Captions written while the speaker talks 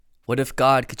What if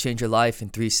God could change your life in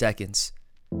 3 seconds?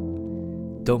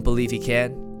 Don't believe He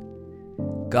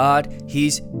can? God,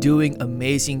 He's doing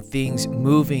amazing things,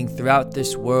 moving throughout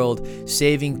this world,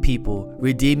 saving people,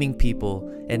 redeeming people,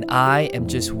 and I am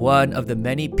just one of the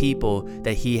many people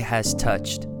that He has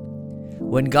touched.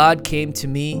 When God came to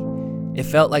me, it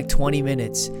felt like 20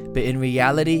 minutes, but in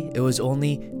reality, it was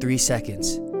only 3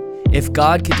 seconds. If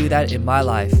God could do that in my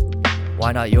life,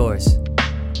 why not yours?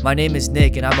 My name is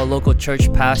Nick, and I'm a local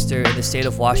church pastor in the state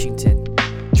of Washington.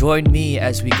 Join me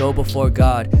as we go before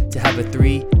God to have a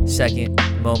 3-second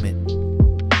moment.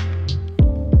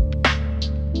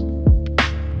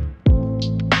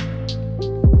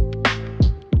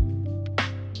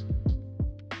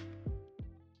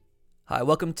 Hi,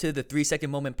 welcome to the 3-Second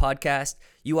Moment podcast.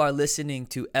 You are listening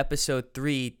to episode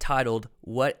 3 titled,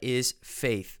 What is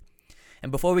Faith?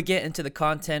 And before we get into the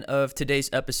content of today's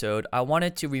episode, I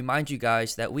wanted to remind you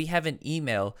guys that we have an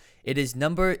email. It is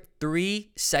number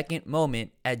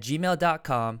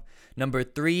 3secondmoment@gmail.com, number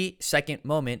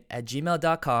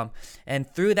 3secondmoment@gmail.com.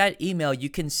 And through that email, you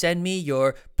can send me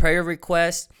your prayer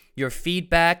requests, your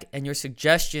feedback, and your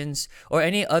suggestions, or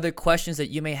any other questions that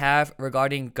you may have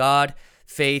regarding God,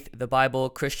 faith, the Bible,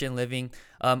 Christian living.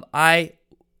 I'm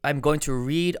going to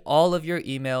read all of your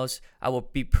emails. I will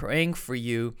be praying for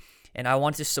you. And I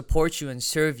want to support you and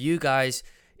serve you guys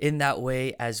in that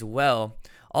way as well.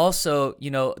 Also,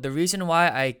 the reason why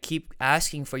I keep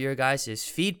asking for your guys'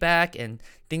 feedback and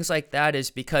things like that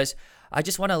is because I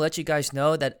just want to let you guys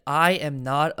know that I am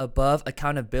not above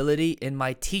accountability in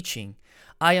my teaching.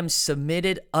 I am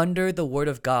submitted under the Word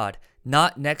of God,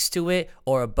 not next to it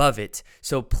or above it.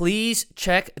 So please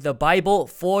check the Bible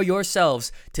for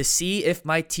yourselves to see if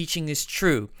my teaching is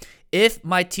true. If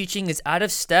my teaching is out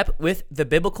of step with the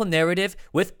biblical narrative,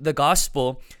 with the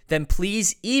gospel, then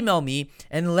please email me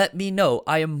and let me know.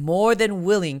 I am more than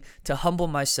willing to humble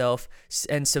myself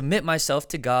and submit myself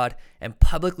to God and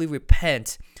publicly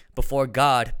repent before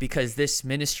God because this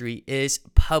ministry is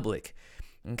public.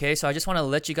 Okay, so I just want to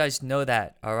let you guys know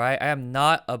that, all right? I am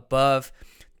not above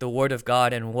the Word of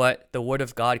God and what the Word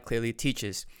of God clearly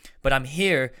teaches, but I'm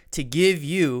here to give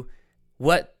you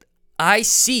what I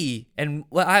see and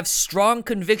what I have strong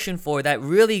conviction for that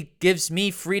really gives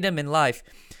me freedom in life,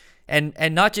 and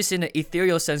not just in an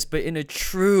ethereal sense, but in a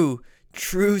true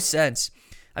sense.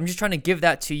 I'm just trying to give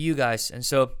that to you guys, and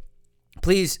so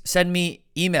please send me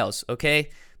emails, okay?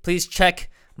 Please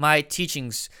check my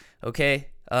teachings, okay?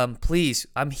 Please,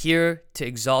 I'm here to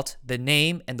exalt the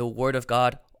name and the Word of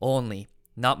God only,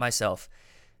 not myself.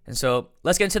 And so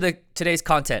let's get into today's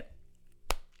content.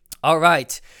 All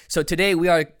right, so today we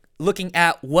are looking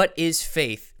at what is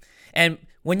faith. And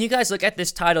when you guys look at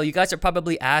this title, you guys are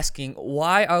probably asking,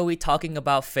 why are we talking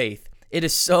about faith? It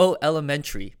is so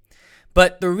elementary.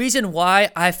 But the reason why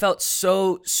I felt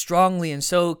so strongly and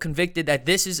so convicted that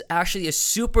this is actually a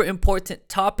super important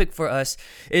topic for us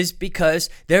is because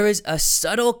there is a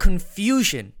subtle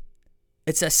confusion.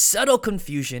 It's a subtle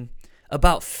confusion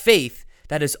about faith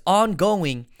that is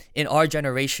ongoing in our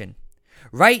generation.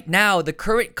 Right now, the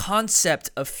current concept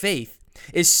of faith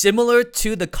is similar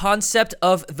to the concept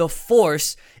of the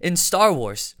Force in Star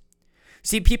Wars.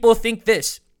 See, people think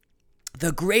this: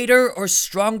 the greater or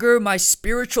stronger my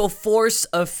spiritual force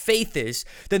of faith is,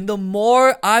 then the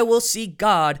more I will see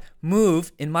God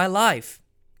move in my life.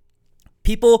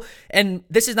 People, and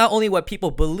this is not only what people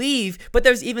believe, but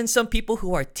there's even some people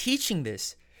who are teaching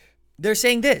this. They're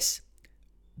saying this: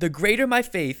 the greater my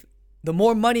faith, the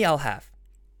more money I'll have.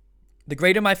 The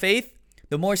greater my faith,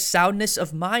 the more soundness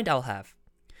of mind I'll have.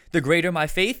 The greater my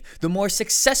faith, the more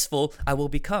successful I will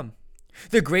become.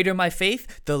 The greater my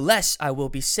faith, the less I will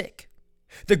be sick.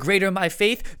 The greater my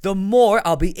faith, the more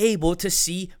I'll be able to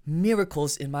see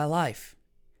miracles in my life.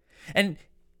 And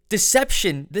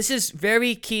deception, this is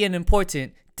very key and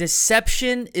important.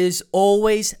 Deception is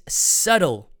always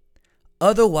subtle.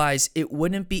 Otherwise, it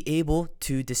wouldn't be able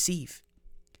to deceive.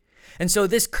 And so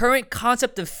this current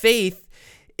concept of faith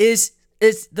is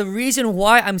the reason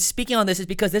why I'm speaking on this is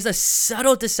because there's a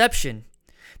subtle deception.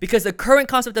 Because the current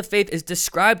concept of faith is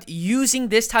described using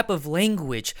this type of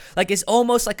language, like it's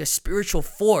almost like a spiritual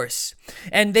force.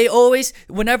 And they always,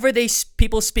 whenever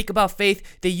people speak about faith,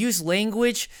 they use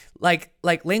language like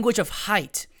language of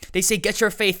height. They say, get your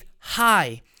faith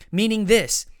high, meaning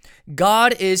this: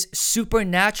 God is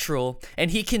supernatural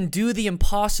and He can do the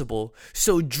impossible.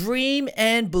 So dream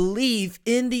and believe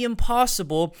in the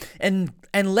impossible and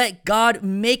let God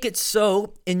make it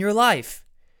so in your life.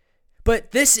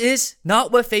 But this is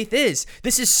not what faith is.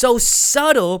 This is so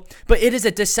subtle, but it is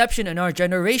a deception in our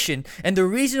generation. And the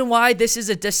reason why this is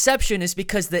a deception is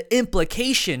because the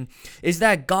implication is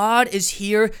that God is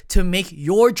here to make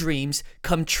your dreams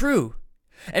come true.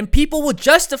 And people will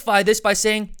justify this by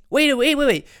saying,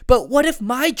 wait, but what if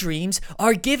my dreams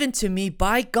are given to me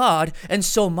by God, and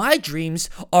so my dreams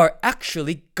are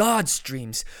actually God's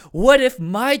dreams? What if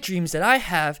my dreams that I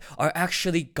have are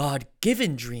actually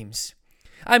God-given dreams?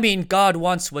 I mean, God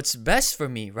wants what's best for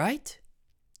me, right?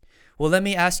 Well, let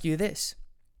me ask you this.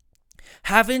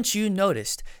 Haven't you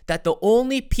noticed that the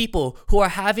only people who are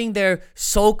having their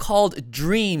so-called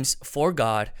dreams for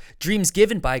God, dreams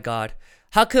given by God,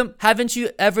 how come haven't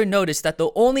you ever noticed that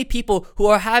the only people who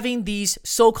are having these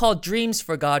so-called dreams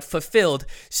for God fulfilled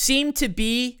seem to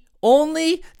be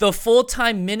only the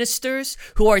full-time ministers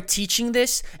who are teaching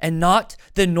this and not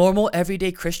the normal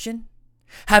everyday Christian?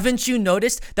 Haven't you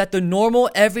noticed that the normal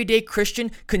everyday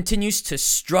Christian continues to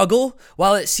struggle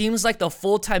while it seems like the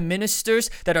full-time ministers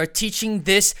that are teaching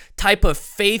this type of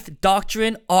faith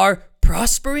doctrine are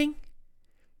prospering?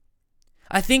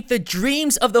 I think the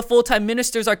dreams of the full-time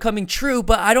ministers are coming true,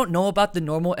 but I don't know about the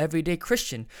normal everyday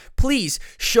Christian. Please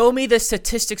show me the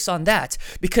statistics on that,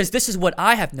 because this is what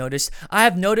I have noticed. I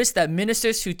have noticed that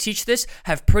ministers who teach this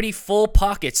have pretty full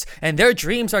pockets, and their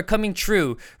dreams are coming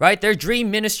true, right? Their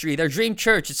dream ministry, their dream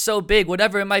church, it's so big,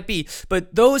 whatever it might be.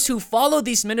 But those who follow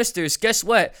these ministers, guess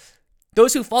what?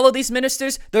 Those who follow these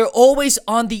ministers, they're always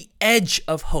on the edge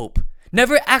of hope.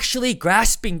 Never actually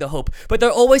grasping the hope, but they're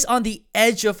always on the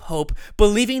edge of hope,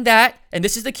 believing that, and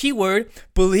this is the key word,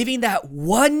 believing that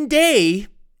one day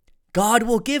God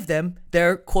will give them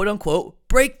their quote-unquote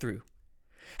breakthrough.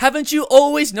 Haven't you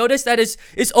always noticed that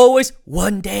it's always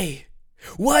one day?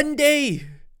 One day.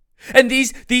 And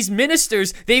these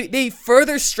ministers, they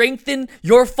further strengthen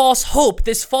your false hope,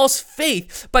 this false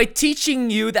faith, by teaching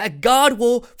you that God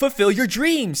will fulfill your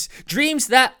dreams. Dreams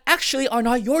that actually are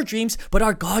not your dreams, but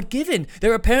are God-given.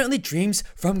 They're apparently dreams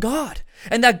from God.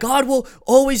 And that God will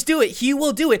always do it. He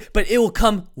will do it, but it will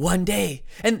come one day.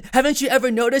 And haven't you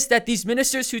ever noticed that these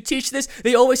ministers who teach this,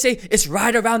 they always say, it's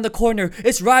right around the corner.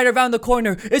 It's right around the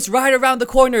corner. It's right around the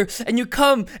corner. And you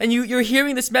come and you're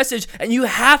hearing this message, and you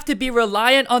have to be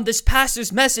reliant on this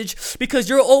pastor's message because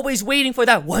you're always waiting for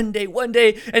that one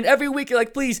day. And every week you're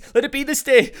like, please, let it be this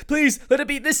day. Please, let it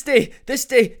be this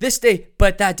day.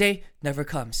 But that day never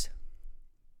comes.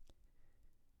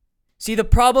 See, the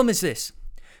problem is this.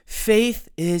 Faith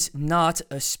is not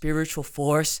a spiritual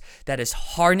force that is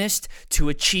harnessed to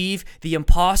achieve the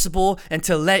impossible and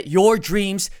to let your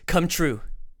dreams come true.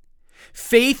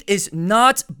 Faith is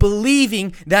not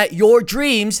believing that your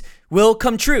dreams will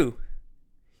come true.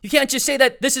 You can't just say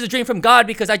that this is a dream from God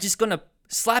because I'm just going to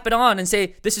slap it on and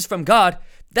say this is from God.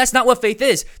 That's not what faith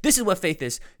is. This is what faith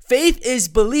is. Faith is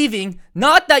believing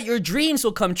not that your dreams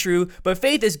will come true, but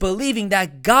faith is believing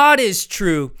that God is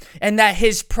true and that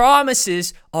his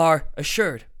promises are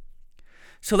assured.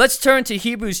 So let's turn to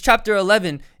Hebrews chapter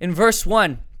 11 in verse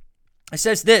 1. It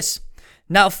says this,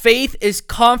 "Now faith is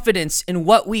confidence in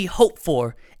what we hope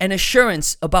for and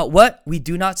assurance about what we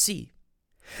do not see."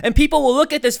 And people will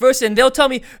look at this verse and they'll tell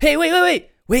me, hey, wait.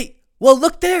 Well,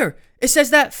 look there. It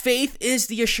says that faith is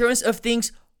the assurance of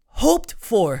things hoped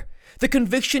for, the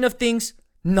conviction of things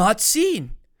not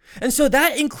seen. And so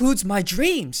that includes my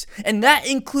dreams, and that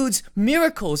includes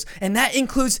miracles, and that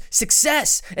includes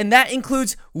success, and that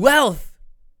includes wealth.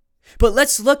 But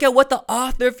let's look at what the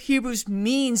author of Hebrews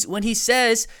means when he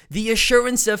says the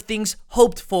assurance of things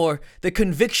hoped for, the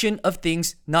conviction of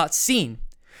things not seen.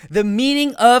 The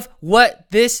meaning of what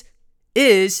this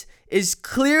is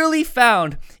clearly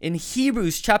found in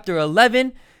Hebrews chapter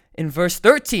 11 in verse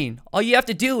 13. All you have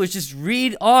to do is just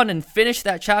read on and finish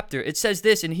that chapter. It says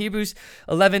this in Hebrews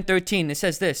 11:13. It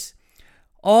says this,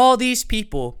 "All these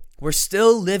people were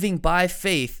still living by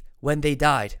faith when they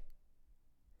died.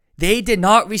 They did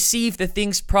not receive the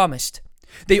things promised.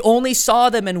 They only saw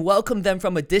them and welcomed them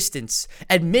from a distance,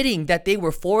 admitting that they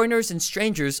were foreigners and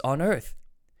strangers on earth."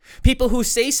 People who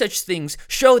say such things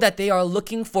show that they are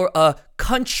looking for a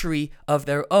country of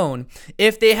their own.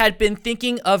 If they had been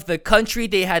thinking of the country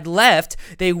they had left,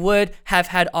 they would have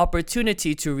had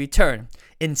opportunity to return.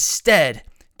 Instead,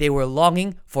 they were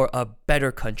longing for a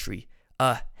better country,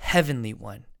 a heavenly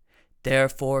one.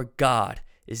 Therefore, God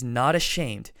is not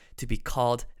ashamed to be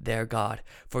called their God,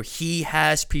 for he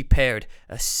has prepared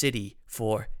a city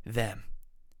for them.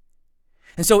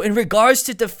 And so in regards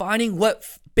to defining what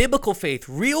biblical faith,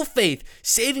 real faith,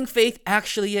 saving faith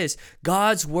actually is,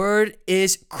 God's word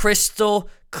is crystal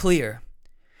clear.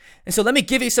 And so let me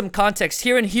give you some context.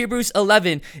 Here in Hebrews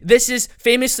 11, this is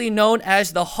famously known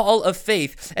as the Hall of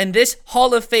Faith. And this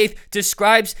Hall of Faith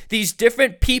describes these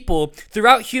different people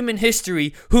throughout human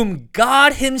history whom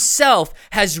God himself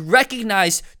has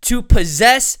recognized to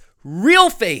possess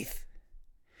real faith.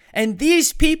 And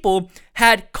these people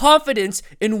had confidence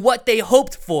in what they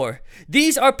hoped for.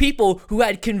 These are people who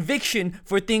had conviction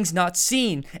for things not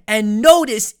seen. And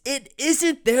notice, it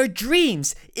isn't their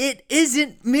dreams. It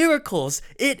isn't miracles.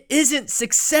 It isn't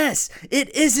success.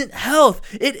 It isn't health.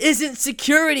 It isn't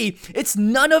security. It's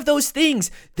none of those things.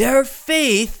 Their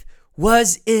faith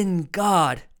was in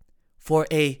God for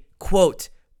a, quote,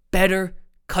 better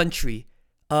country,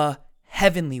 a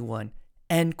heavenly one,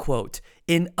 end quote.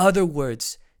 In other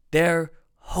words, their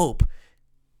hope,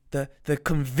 the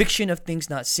conviction of things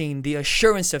not seen, the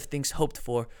assurance of things hoped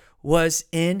for, was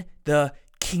in the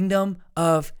kingdom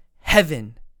of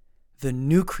heaven, the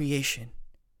new creation.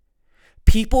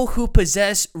 People who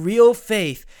possess real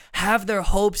faith have their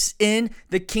hopes in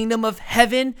the kingdom of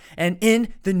heaven and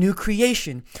in the new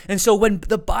creation. And so when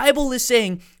the Bible is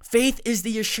saying faith is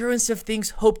the assurance of things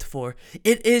hoped for,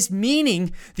 it is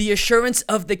meaning the assurance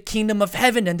of the kingdom of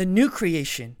heaven and the new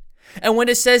creation. And when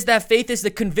it says that faith is the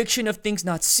conviction of things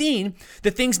not seen,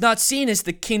 the things not seen is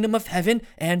the kingdom of heaven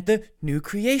and the new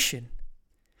creation.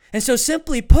 And so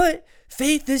simply put,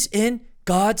 faith is in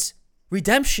God's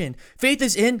redemption. Faith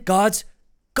is in God's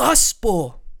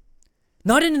gospel.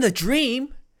 Not in the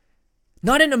dream,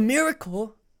 not in a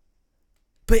miracle,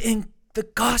 but in the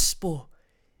gospel,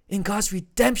 in God's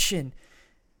redemption.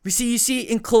 You see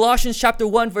in Colossians chapter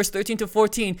 1, verse 13 to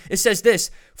 14, it says this,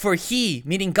 for he,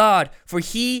 meaning God, for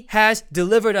he has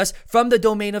delivered us from the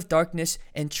domain of darkness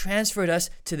and transferred us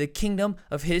to the kingdom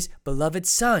of his beloved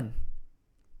Son,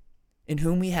 in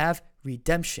whom we have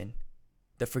redemption,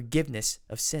 the forgiveness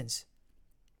of sins.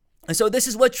 And so this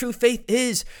is what true faith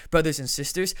is, brothers and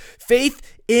sisters. Faith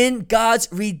in God's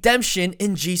redemption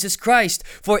in Jesus Christ.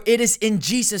 For it is in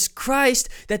Jesus Christ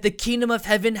that the kingdom of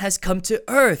heaven has come to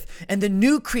earth and the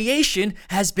new creation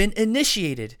has been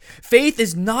initiated. Faith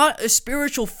is not a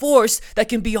spiritual force that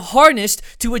can be harnessed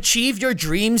to achieve your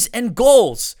dreams and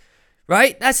goals.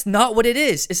 Right? That's not what it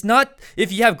is. It's not,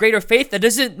 if you have greater faith, that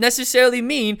doesn't necessarily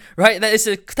mean, right, that it's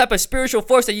a type of spiritual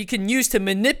force that you can use to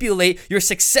manipulate your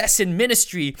success in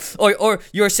ministry or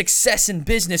your success in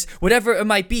business, whatever it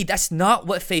might be. That's not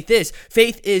what faith is.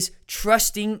 Faith is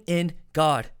trusting in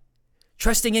God.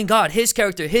 Trusting in God, his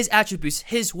character, his attributes,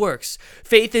 his works.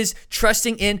 Faith is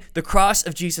trusting in the cross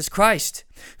of Jesus Christ.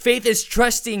 Faith is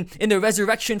trusting in the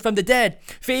resurrection from the dead.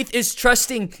 Faith is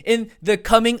trusting in the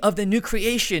coming of the new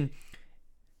creation.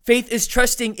 Faith is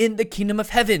trusting in the kingdom of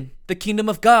heaven, the kingdom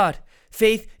of God.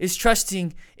 Faith is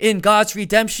trusting in God's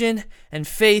redemption, and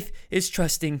faith is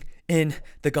trusting in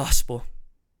the gospel.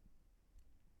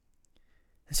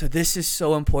 And so this is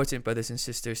so important, brothers and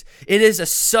sisters. It is a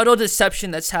subtle deception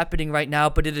that's happening right now,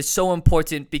 but it is so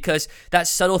important because that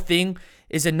subtle thing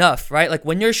is enough, right? Like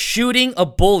when you're shooting a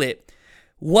bullet,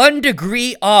 1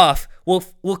 degree off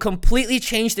will completely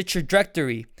change the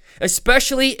trajectory.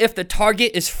 Especially if the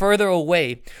target is further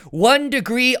away. 1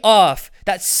 degree off,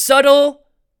 that subtle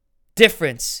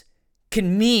difference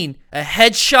can mean a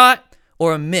headshot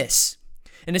or a miss.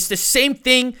 And it's the same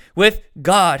thing with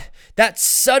God. That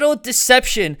subtle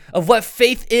deception of what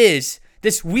faith is,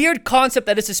 this weird concept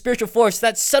that it's a spiritual force,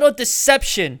 that subtle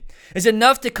deception is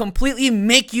enough to completely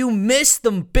make you miss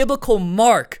the biblical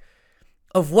mark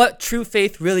of what true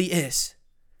faith really is.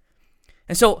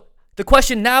 And so the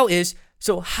question now is,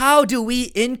 so how do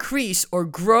we increase or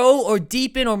grow or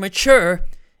deepen or mature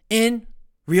in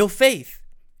real faith?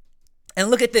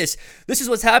 And look at this. This is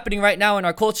what's happening right now in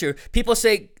our culture. People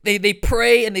say, they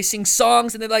pray and they sing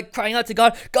songs and they're like crying out to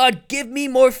God, God, give me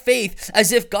more faith,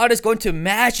 as if God is going to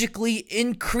magically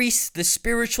increase the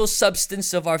spiritual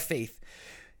substance of our faith.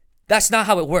 That's not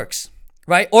how it works.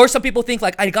 Right? Or some people think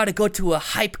like, I gotta go to a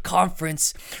hype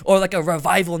conference or like a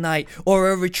revival night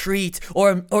or a retreat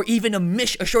or even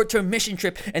a short-term mission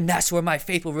trip, and that's where my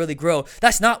faith will really grow.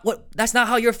 That's not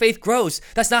how your faith grows.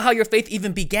 That's not how your faith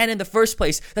even began in the first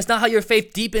place. That's not how your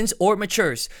faith deepens or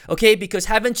matures. Okay? Because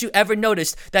haven't you ever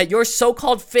noticed that your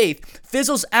so-called faith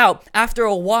fizzles out after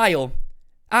a while?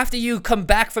 After you come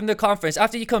back from the conference,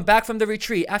 after you come back from the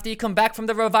retreat, after you come back from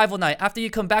the revival night, after you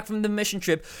come back from the mission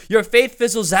trip, your faith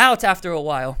fizzles out after a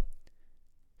while.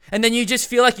 And then you just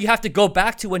feel like you have to go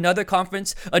back to another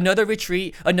conference, another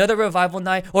retreat, another revival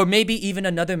night, or maybe even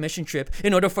another mission trip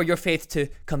in order for your faith to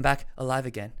come back alive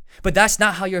again. But that's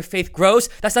not how your faith grows.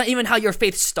 That's not even how your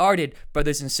faith started,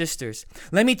 brothers and sisters.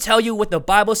 Let me tell you what the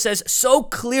Bible says so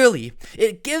clearly.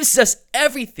 It gives us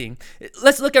everything.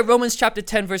 Let's look at Romans chapter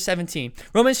 10, verse 17.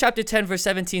 Romans chapter 10, verse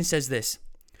 17 says this.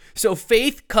 So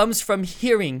faith comes from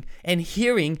hearing, and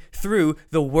hearing through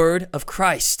the word of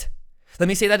Christ. Let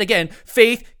me say that again.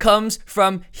 Faith comes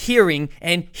from hearing,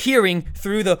 and hearing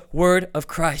through the word of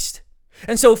Christ.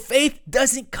 And so faith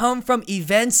doesn't come from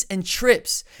events and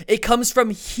trips. It comes from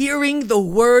hearing the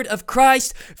word of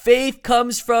Christ. Faith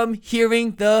comes from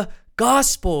hearing the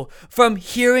gospel, from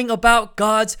hearing about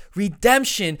God's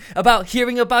redemption, about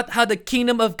hearing about how the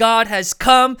kingdom of God has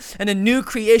come and a new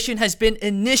creation has been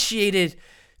initiated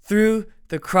through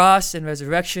the cross and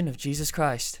resurrection of Jesus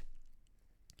Christ.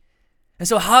 And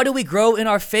so how do we grow in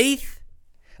our faith?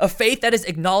 A faith that is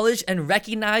acknowledged and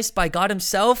recognized by God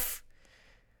himself?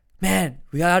 Man,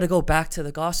 we got to go back to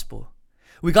the gospel.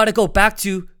 We got to go back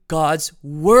to God's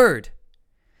word.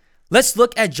 Let's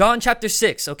look at John chapter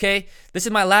 6, okay? This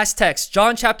is my last text.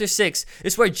 John chapter 6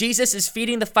 is where Jesus is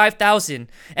feeding the 5,000.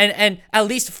 And at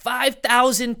least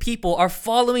 5,000 people are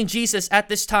following Jesus at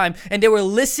this time. And they were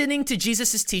listening to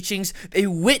Jesus' teachings. They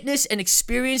witnessed and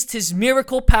experienced his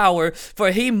miracle power.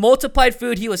 For he multiplied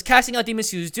food. He was casting out demons.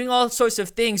 He was doing all sorts of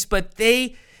things. But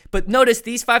notice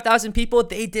these 5,000 people,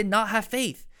 they did not have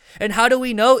faith. And how do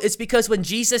we know? It's because when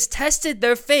Jesus tested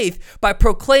their faith by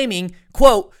proclaiming,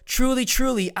 quote, "Truly,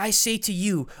 truly, I say to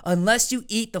you, unless you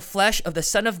eat the flesh of the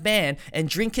Son of Man and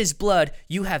drink his blood,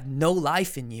 you have no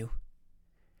life in you."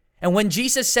 And when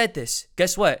Jesus said this,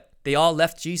 guess what? They all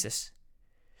left Jesus.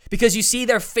 Because you see,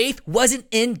 their faith wasn't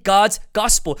in God's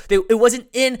gospel. It wasn't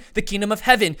in the kingdom of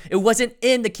heaven. It wasn't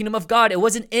in the kingdom of God. It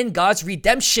wasn't in God's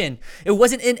redemption. It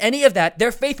wasn't in any of that.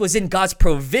 Their faith was in God's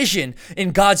provision,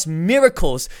 in God's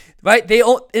miracles, right?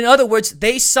 In other words,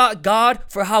 they sought God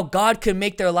for how God could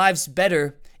make their lives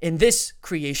better in this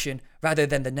creation rather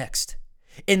than the next,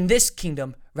 in this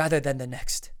kingdom rather than the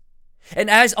next. And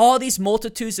as all these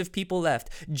multitudes of people left,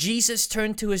 Jesus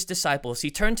turned to his disciples.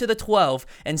 He turned to the 12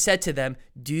 and said to them,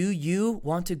 "Do you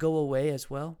want to go away as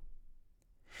well?"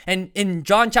 And in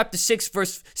John chapter 6,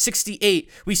 verse 68,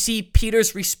 we see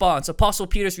Peter's response, Apostle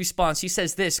Peter's response. He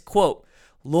says this, quote,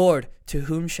 "Lord, to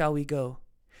whom shall we go?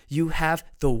 You have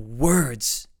the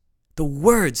words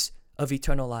of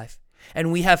eternal life.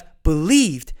 And we have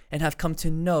believed and have come to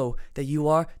know that you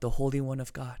are the Holy One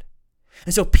of God."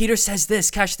 And so Peter says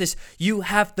this, catch this, you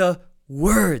have the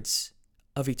words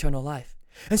of eternal life.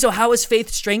 And so how is faith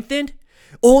strengthened?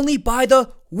 Only by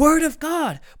the word of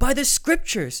God, by the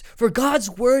scriptures. For God's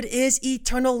word is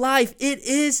eternal life. It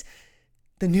is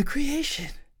the new creation.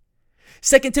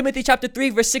 2 Timothy chapter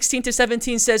 3, verse 16 to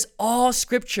 17 says, all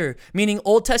scripture, meaning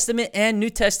Old Testament and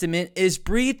New Testament, is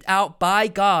breathed out by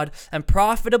God and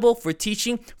profitable for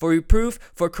teaching, for reproof,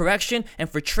 for correction, and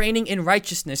for training in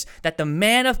righteousness, that the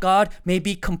man of God may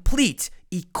be complete,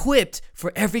 equipped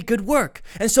for every good work.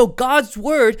 And so God's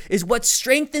word is what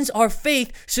strengthens our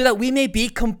faith so that we may be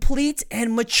complete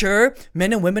and mature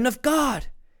men and women of God.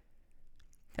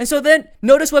 And so then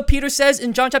notice what Peter says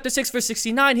in John chapter 6, verse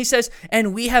 69. He says,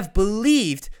 and we have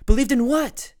believed. Believed in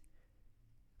what?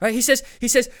 Right? He says,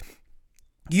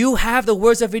 you have the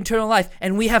words of eternal life,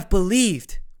 and we have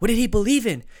believed. What did he believe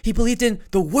in? He believed in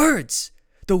the words.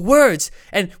 The words.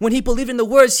 And when he believed in the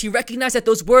words, he recognized that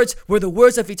those words were the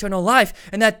words of eternal life.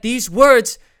 And that these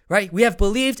words, right, we have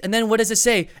believed. And then what does it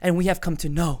say? And we have come to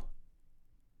know.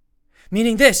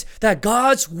 Meaning this, that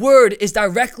God's word is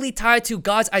directly tied to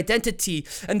God's identity.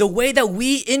 And the way that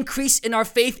we increase in our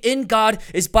faith in God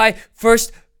is by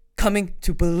first coming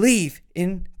to believe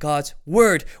in God's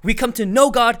word. We come to know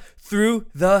God through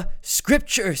the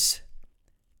scriptures.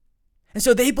 And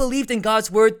so they believed in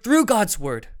God's word through God's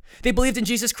word. They believed in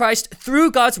Jesus Christ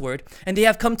through God's word. And they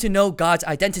have come to know God's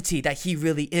identity, that he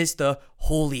really is the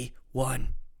Holy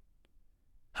One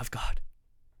of God.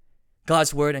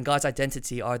 God's word and God's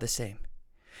identity are the same.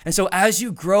 And so as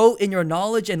you grow in your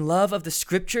knowledge and love of the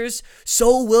scriptures,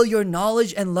 so will your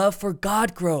knowledge and love for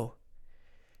God grow.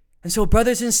 And so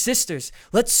brothers and sisters,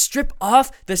 let's strip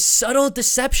off the subtle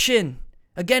deception.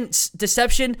 Again,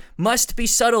 deception must be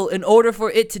subtle in order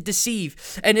for it to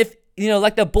deceive. And if,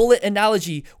 like the bullet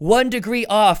analogy, 1 degree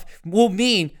off will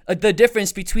mean the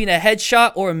difference between a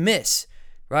headshot or a miss,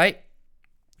 right?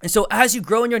 And so as you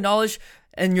grow in your knowledge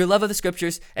and your love of the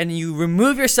scriptures, and you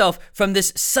remove yourself from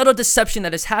this subtle deception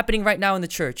that is happening right now in the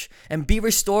church, and be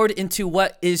restored into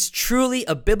what is truly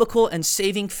a biblical and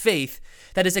saving faith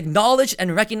that is acknowledged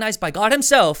and recognized by God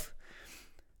himself,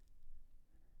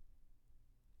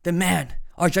 then man,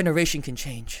 our generation can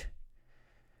change.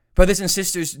 Brothers and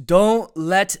sisters, don't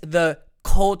let the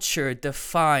culture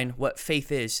define what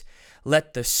faith is.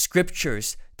 Let the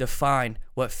scriptures define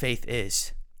what faith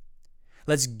is.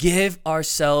 Let's give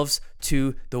ourselves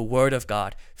to the Word of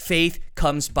God. Faith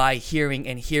comes by hearing,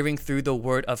 and hearing through the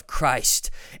Word of Christ.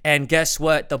 And guess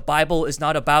what? The Bible is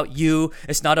not about you.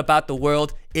 It's not about the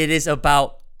world. It is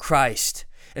about Christ.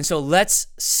 And so let's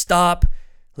stop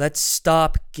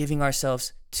giving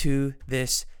ourselves to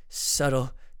this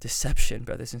subtle deception,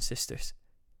 brothers and sisters.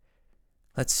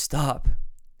 Let's stop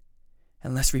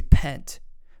and let's repent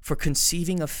for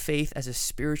conceiving of faith as a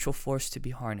spiritual force to be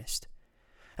harnessed,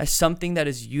 as something that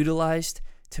is utilized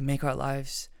to make our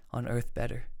lives on earth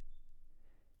better.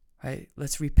 Right?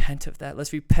 Let's repent of that.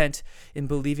 Let's repent in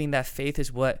believing that faith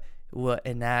is what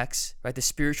enacts, right? The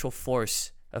spiritual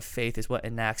force of faith is what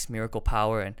enacts miracle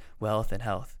power and wealth and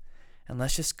health. And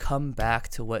let's just come back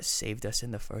to what saved us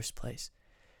in the first place.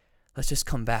 Let's just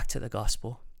come back to the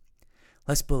gospel.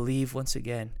 Let's believe once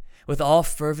again with all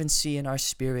fervency in our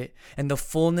spirit and the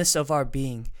fullness of our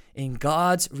being in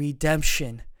God's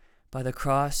redemption by the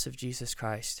cross of Jesus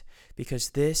Christ, because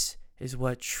this is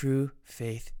what true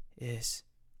faith is.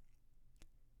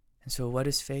 And so what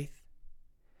is faith?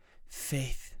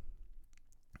 Faith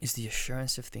is the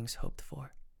assurance of things hoped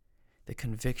for, the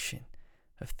conviction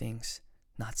of things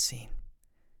not seen.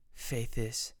 Faith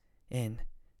is in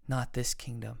not this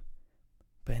kingdom,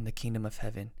 but in the kingdom of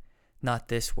heaven, not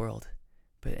this world,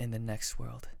 but in the next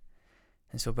world.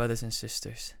 And so, brothers and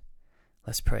sisters,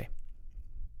 let's pray.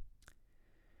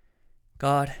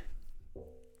 God,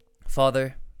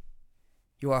 Father,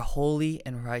 you are holy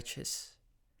and righteous.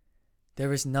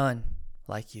 There is none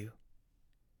like you.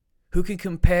 Who can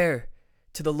compare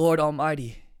to the Lord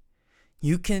Almighty?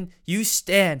 You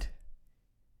stand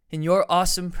in your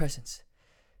awesome presence.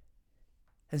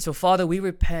 And so, Father, we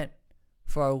repent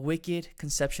for our wicked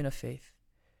conception of faith.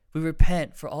 We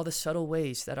repent for all the subtle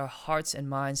ways that our hearts and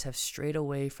minds have strayed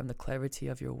away from the clarity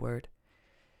of your word.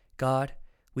 God,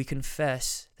 we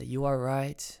confess that you are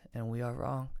right and we are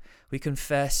wrong. We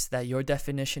confess that your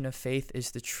definition of faith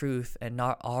is the truth and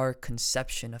not our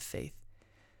conception of faith.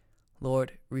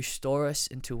 Lord, restore us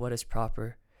into what is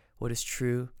proper, what is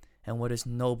true, and what is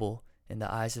noble in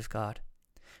the eyes of God.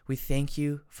 We thank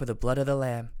you for the blood of the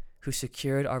Lamb who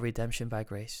secured our redemption by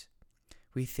grace.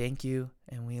 We thank you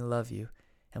and we love you,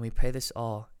 and we pray this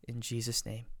all in Jesus'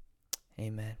 name.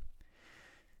 Amen.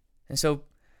 And so,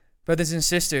 brothers and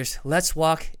sisters, let's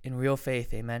walk in real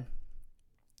faith. Amen.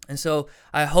 And so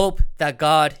I hope that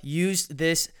God used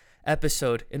this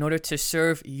episode in order to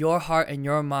serve your heart and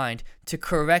your mind, to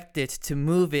correct it, to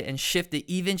move it and shift it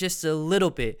even just a little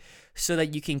bit, so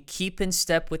that you can keep in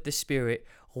step with the Spirit,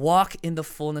 walk in the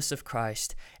fullness of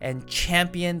Christ, and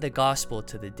champion the gospel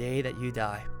to the day that you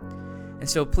die. And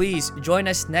so please join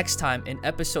us next time in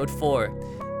episode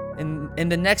 4. In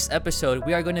the next episode,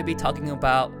 we are going to be talking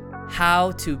about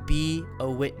how to be a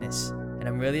witness. And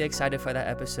I'm really excited for that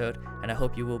episode, and I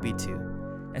hope you will be too.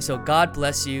 And so God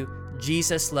bless you.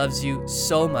 Jesus loves you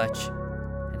so much,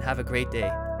 and have a great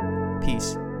day.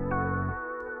 Peace.